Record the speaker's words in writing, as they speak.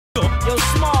Yo,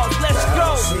 Smalls, let's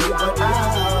go. See what I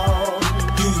own.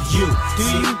 Do you?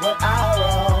 See what I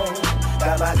own.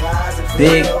 Got my closet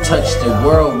Big filled touched the with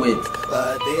world with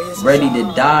but this Ready to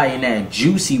song- Die, and that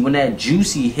Juicy, when that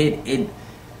Juicy hit,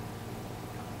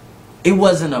 it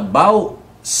wasn't about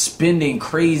spending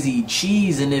crazy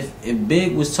cheese. And if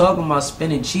Big was talking about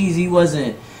spending cheese, he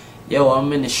wasn't, yo,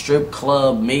 I'm in the strip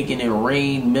club making it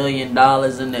rain, $1 million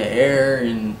in the air.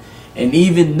 And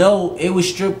even though it was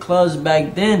strip clubs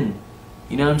back then,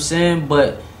 you know what I'm saying,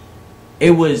 but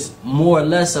it was more or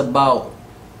less about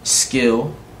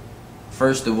skill.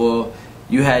 First of all,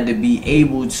 you had to be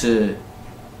able to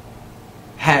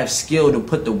have skill to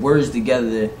put the words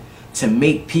together to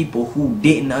make people who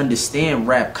didn't understand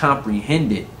rap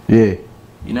comprehend it. Yeah.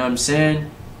 You know what I'm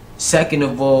saying? Second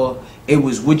of all, it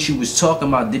was what you was talking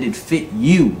about. Did it fit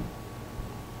you?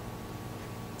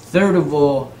 Third of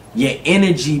all, your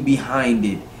energy behind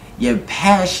it. Your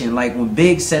passion. Like when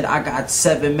Big said, I got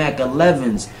 7 Mac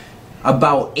 11s,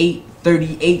 about 8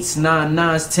 38s,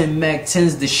 99s, 10 Mac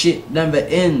 10s, the shit never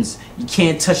ends. You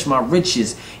can't touch my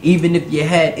riches. Even if you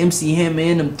had MC Hammer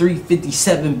in them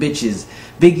 357 bitches.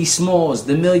 Biggie Smalls,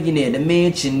 the millionaire, the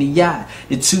mansion, the yacht,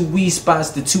 the 2 weed spots,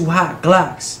 the 2 hot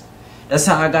Glocks. That's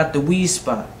how I got the weed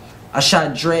spot. I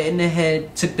shot Dread in the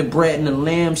head, took the bread and the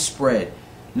lamb spread.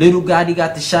 Little Gotti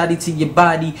got the shotty to your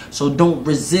body, so don't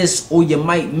resist or you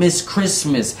might miss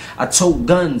Christmas. I tote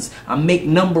guns, I make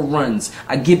number runs,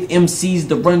 I give MCs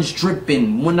the runs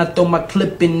dripping. When I throw my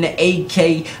clip in the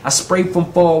AK, I spray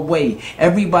from far away.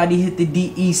 Everybody hit the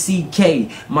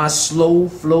DECK. My slow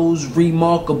flows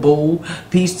remarkable.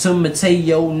 Peace to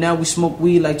Mateo, now we smoke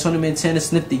weed like Tony Montana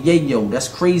sniff the yayo. That's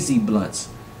crazy blunts.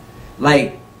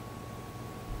 Like,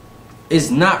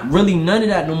 it's not really none of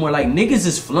that no more. Like, niggas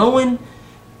is flowing,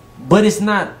 but it's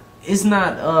not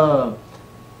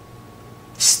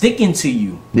sticking to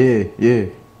you. Yeah, yeah.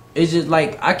 It's just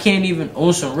like, I can't even,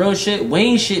 on some real shit,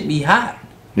 Wayne shit be hot.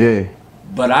 Yeah.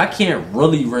 But I can't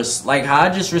really, like how I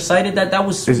just recited that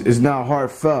was... It's not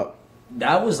heartfelt.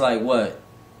 That was like what?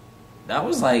 That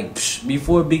was like,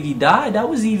 before Biggie died, that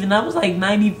was like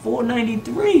 94,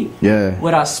 93. Yeah.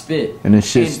 What I spit. And the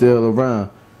shit's still around.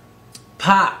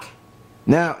 Pac.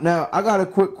 Now, I got a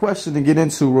quick question to get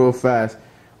into real fast.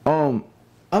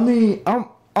 I mean,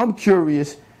 I'm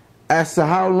curious as to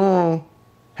how long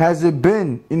has it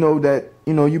been, you know, that,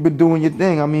 you know, you've been doing your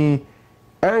thing. I mean,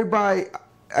 everybody,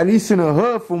 at least in the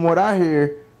hood, from what I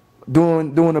hear,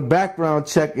 doing a background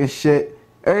check and shit,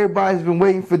 everybody's been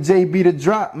waiting for JB to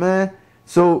drop, man.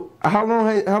 So how long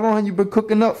have you been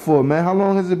cooking up for, man? How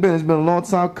long has it been? It's been a long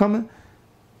time coming.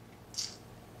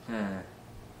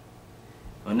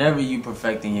 Whenever you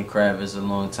perfecting your craft, it's a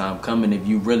long time coming. If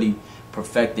you really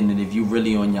perfecting it, if you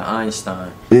really on your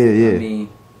Einstein. Yeah, yeah. I mean,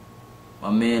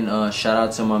 my man, shout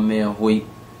out to my man Hoyt, you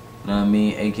know what I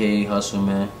mean, aka Hustle,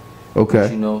 man. Okay.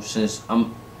 But, you know, since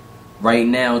I'm right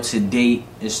now to date,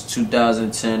 it's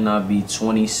 2010, I'll be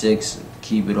 26,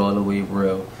 keep it all the way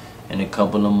real, in a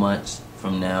couple of months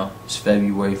from now. It's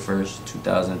February 1st,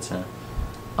 2010.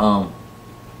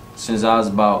 Since I was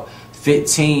about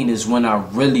 15 is when I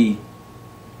really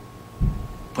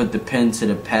put the pen to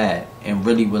the pad and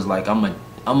really was like, I'm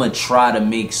gonna try to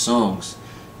make songs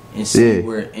and see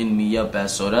where it end me up at.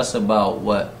 So that's about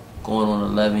what, going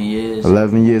on 11 years.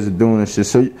 11 years of doing this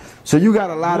shit. So you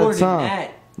got a lot More of time. than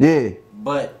that, yeah.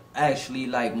 but actually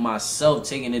like myself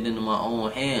taking it into my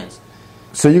own hands.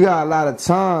 So you got a lot of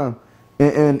time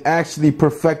in actually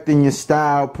perfecting your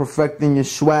style, perfecting your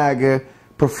swagger,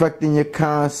 perfecting your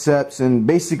concepts, and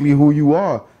basically who you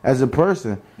are as a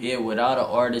person. Yeah, without an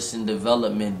artist and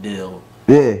development deal.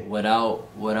 Yeah.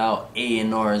 Without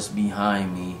A&Rs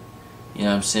behind me. You know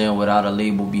what I'm saying? Without a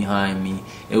label behind me.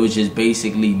 It was just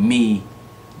basically me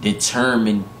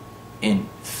determined and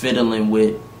fiddling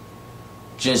with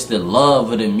just the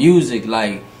love of the music.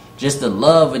 Like, just the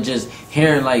love of just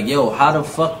hearing like, yo, how the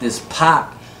fuck does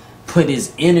Pac put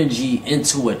his energy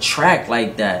into a track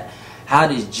like that? How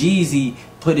does Jeezy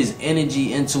put his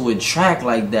energy into a track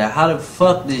like that? How the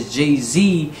fuck does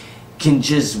Jay-Z can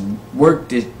just work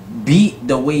the beat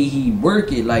the way he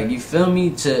work it? Like, you feel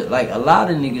me? To like a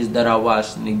lot of niggas that I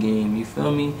watched in the game, you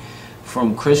feel me?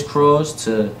 From Criss Cross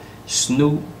to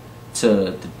Snoop to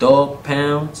the Dog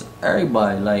Pound to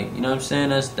everybody, like, you know what I'm saying?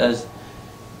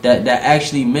 That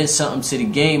actually meant something to the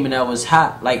game, and that was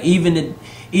hot. Like, even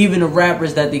the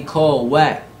rappers that they call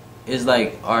whack is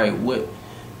like, all right, what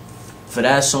for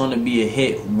that song to be a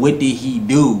hit, what did he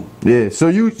do? Yeah, so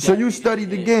you studied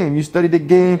the game. You studied the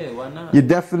game. Yeah, why not? You're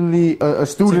definitely a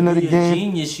student of the game. To be a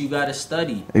genius, you gotta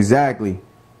study. Exactly,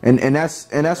 and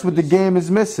that's what the game is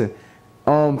missing.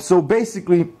 So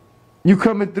basically, you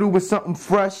coming through with something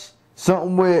fresh,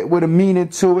 something with a meaning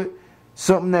to it,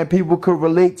 something that people could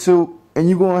relate to, and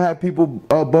you're gonna have people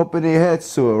bumping their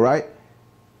heads to it, right?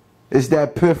 It's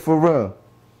that piff for real.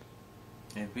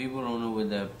 If people don't know what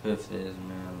that piff is,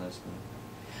 man, listen.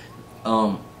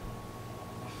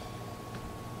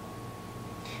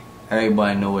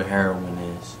 Everybody know what heroin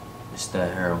is. It's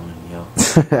that heroin, yo.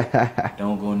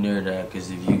 Don't go near that, because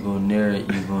if you go near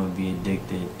it, you're going to be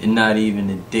addicted. And not even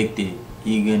addicted.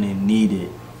 You're going to need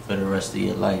it for the rest of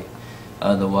your life.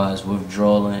 Otherwise,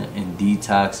 withdrawing and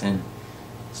detoxing,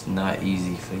 it's not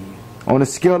easy for you. On a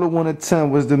scale of 1 to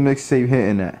 10, what's the mixtape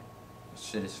hitting at?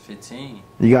 Shit, it's 15.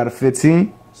 You got a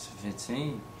 15? It's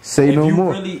 15. Say no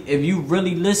more. If you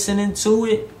really listening to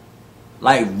it,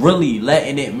 like really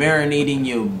letting it marinate in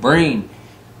your brain,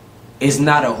 it's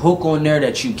not a hook on there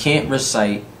that you can't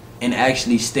recite and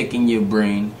actually stick in your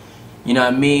brain. You know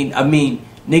what I mean? I mean,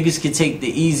 niggas could take the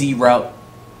easy route,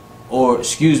 or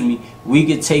excuse me, we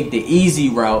could take the easy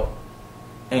route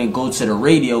and go to the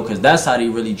radio, because that's how they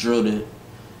really drill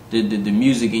the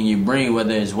music in your brain,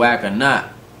 whether it's whack or not.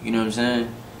 You know what I'm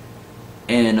saying?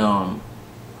 And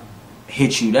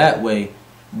hit you that way.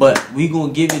 But we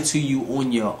gonna give it to you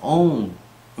on your own,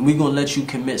 and we gonna let you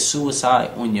commit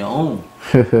suicide on your own.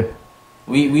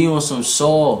 we on some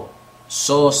Saw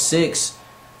 6,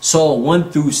 Saw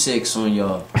 1 through 6 on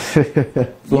y'all.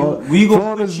 We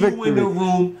gonna put you in the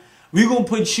room. We gonna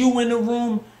put you in the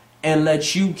room and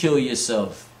let you kill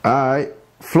yourself. All right,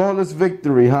 flawless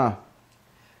victory, huh?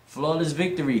 Flawless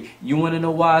victory. You wanna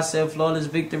know why I said flawless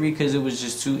victory? Because it was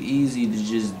just too easy to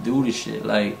just do the shit.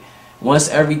 Like, once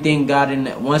everything got in,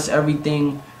 once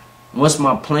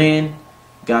my plan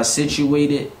got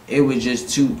situated, it was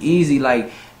just too easy.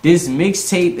 Like, this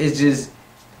mixtape is just,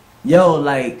 yo,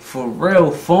 like, for real,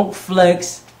 Funk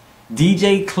Flex,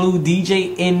 DJ Clue,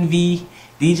 DJ Envy,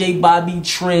 DJ Bobby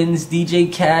Trends,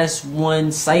 DJ Cass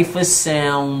One, Cypher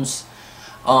Sounds,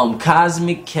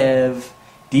 Cosmic Kev,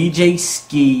 DJ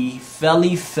Ski,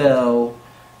 Felly Fell,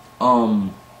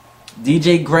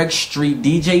 DJ Greg Street,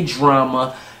 DJ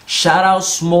Drama. Shout out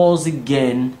Smalls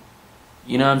again.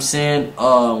 You know what I'm saying?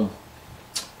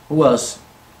 Who else?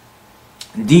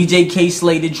 DJ K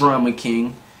Slay, the Drama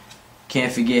King.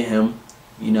 Can't forget him.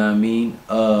 You know what I mean?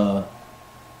 All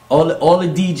the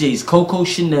DJs. Coco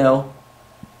Chanel,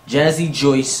 Jazzy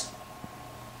Joyce,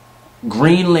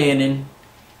 Green Lantern.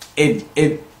 If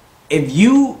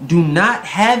you do not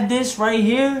have this right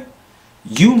here,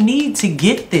 you need to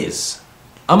get this.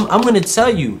 I'm gonna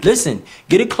tell you. Listen,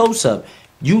 get a close up.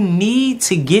 You need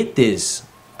to get this.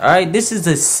 Alright? This is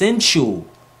essential.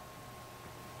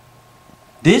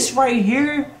 This right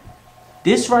here,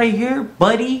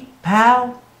 buddy,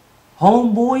 pal,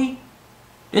 homeboy,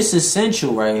 it's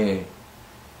essential right here.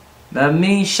 Know what I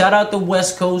mean? Shout out the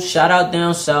West Coast, shout out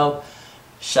down south,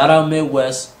 shout out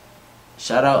Midwest,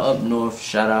 shout out up north,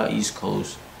 shout out East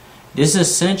Coast. This is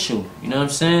essential. You know what I'm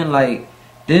saying? Like,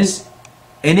 this,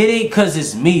 and it ain't cause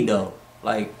it's me though.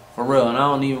 Like, for real, and I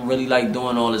don't even really like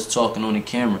doing all this talking on the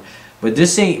camera. But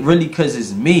this ain't really because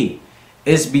it's me.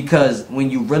 It's because when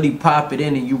you really pop it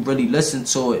in and you really listen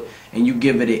to it and you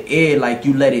give it an ear, like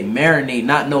you let it marinate.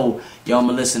 Not know, yo, I'm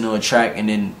going to listen to a track and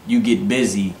then you get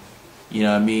busy. You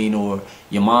know what I mean? Or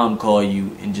your mom call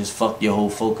you and just fuck your whole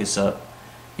focus up.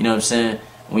 You know what I'm saying?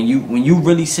 When you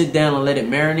really sit down and let it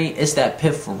marinate, it's that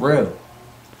piff for real.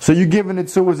 So you're giving it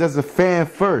to us as a fan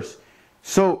first.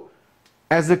 So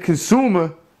as a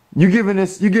consumer, you giving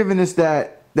us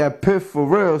that piff for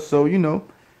real. So you know,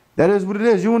 that is what it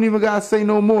is. You don't even gotta say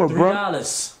no more, bro.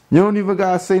 $3. You don't even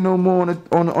gotta say no more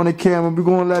on the camera. We're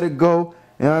gonna let it go.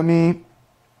 You know what I mean?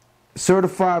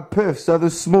 Certified piff, Southern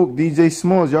Smoke, DJ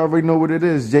Smalls. Y'all already know what it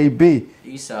is. JB.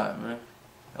 Eastside, man.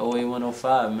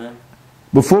 08105, man.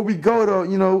 Before we go though,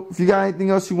 you know, if you got anything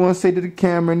else you want to say to the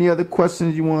camera, any other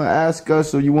questions you want to ask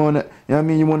us, or you want to, you know what I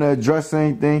mean, you want to address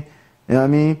anything, you know what I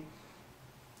mean?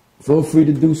 Feel free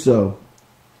to do so.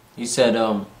 He said,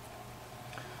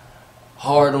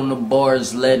 hard on the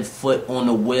bars, lead foot on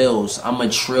the wheels. I'm a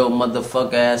trill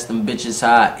motherfucker, ask them bitches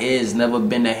how it is. Never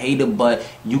been a hater, but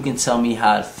you can tell me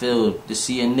how it feel to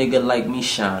see a nigga like me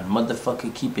shine.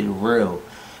 Motherfucker, keep it real.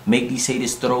 Make these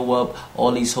haters throw up,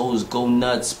 all these hoes go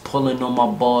nuts. Pulling on my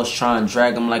balls, trying to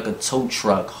drag them like a tow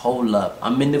truck. Hold up,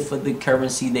 I'm in it for the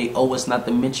currency they owe us. Not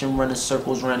to mention running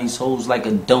circles around these hoes like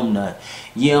a donut.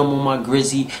 Yeah, I'm on my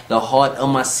grizzy, the heart of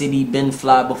my city. Been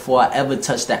fly before I ever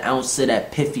touched the ounce of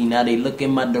that piffy. Now they look in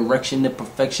my direction, the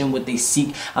perfection what they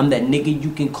seek. I'm that nigga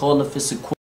you can call if it's a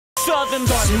Southern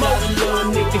smoke. A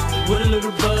little nigga with a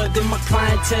little bud, then my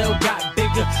clientele got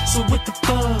bigger. So what the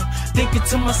fuck? Thinking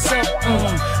to myself,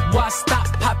 why stop?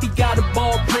 Poppy got a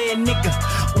ball playing nigga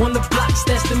on the block,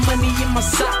 stash the money in my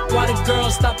sock. While the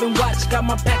girls stop and watch, got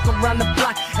my back around the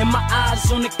block and my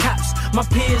eyes on the cops. My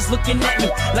peers looking at me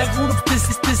like who the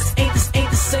this ain't